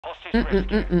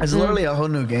It's literally a whole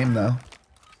new game though.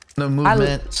 No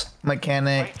movements,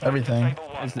 mechanic, everything.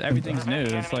 Everything's new.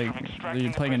 It's like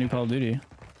you're playing a new Call of Duty.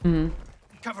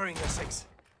 Covering your 6.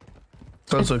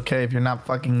 So it's okay if you're not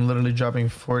fucking literally dropping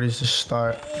 40s to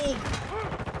start.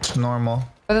 It's normal.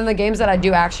 But then the games that I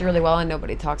do actually really well and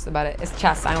nobody talks about it, it's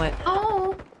chat silent.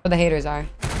 Oh. But the haters are.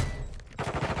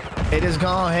 Haters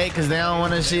gonna hate because they don't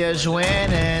want to see us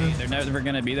winning. They're never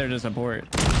gonna be there to support.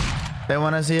 They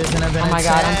want to see us in a Oh my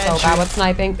god, I'm so bad with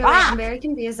sniping. I'm very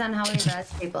confused on how we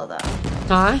rush people though.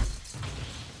 Huh?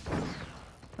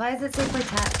 Why does it say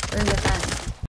protect or defend?